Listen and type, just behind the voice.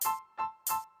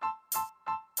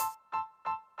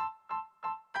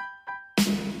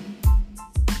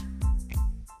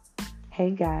Hey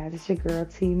guys, it's your girl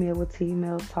T Mill with T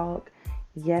Mill Talk.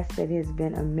 Yes, it has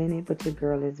been a minute, but your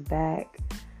girl is back.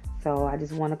 So I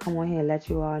just want to come on here and let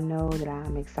you all know that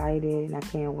I'm excited and I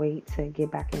can't wait to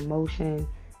get back in motion,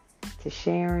 to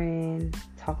sharing,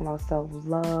 talking about self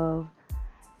love,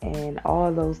 and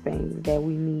all those things that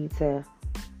we need to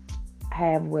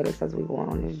have with us as we go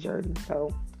on this journey.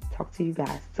 So, talk to you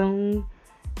guys soon.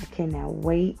 I cannot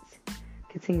wait.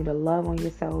 Continue to love on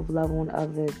yourself, love on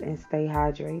others, and stay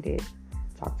hydrated.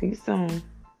 Talk to you soon.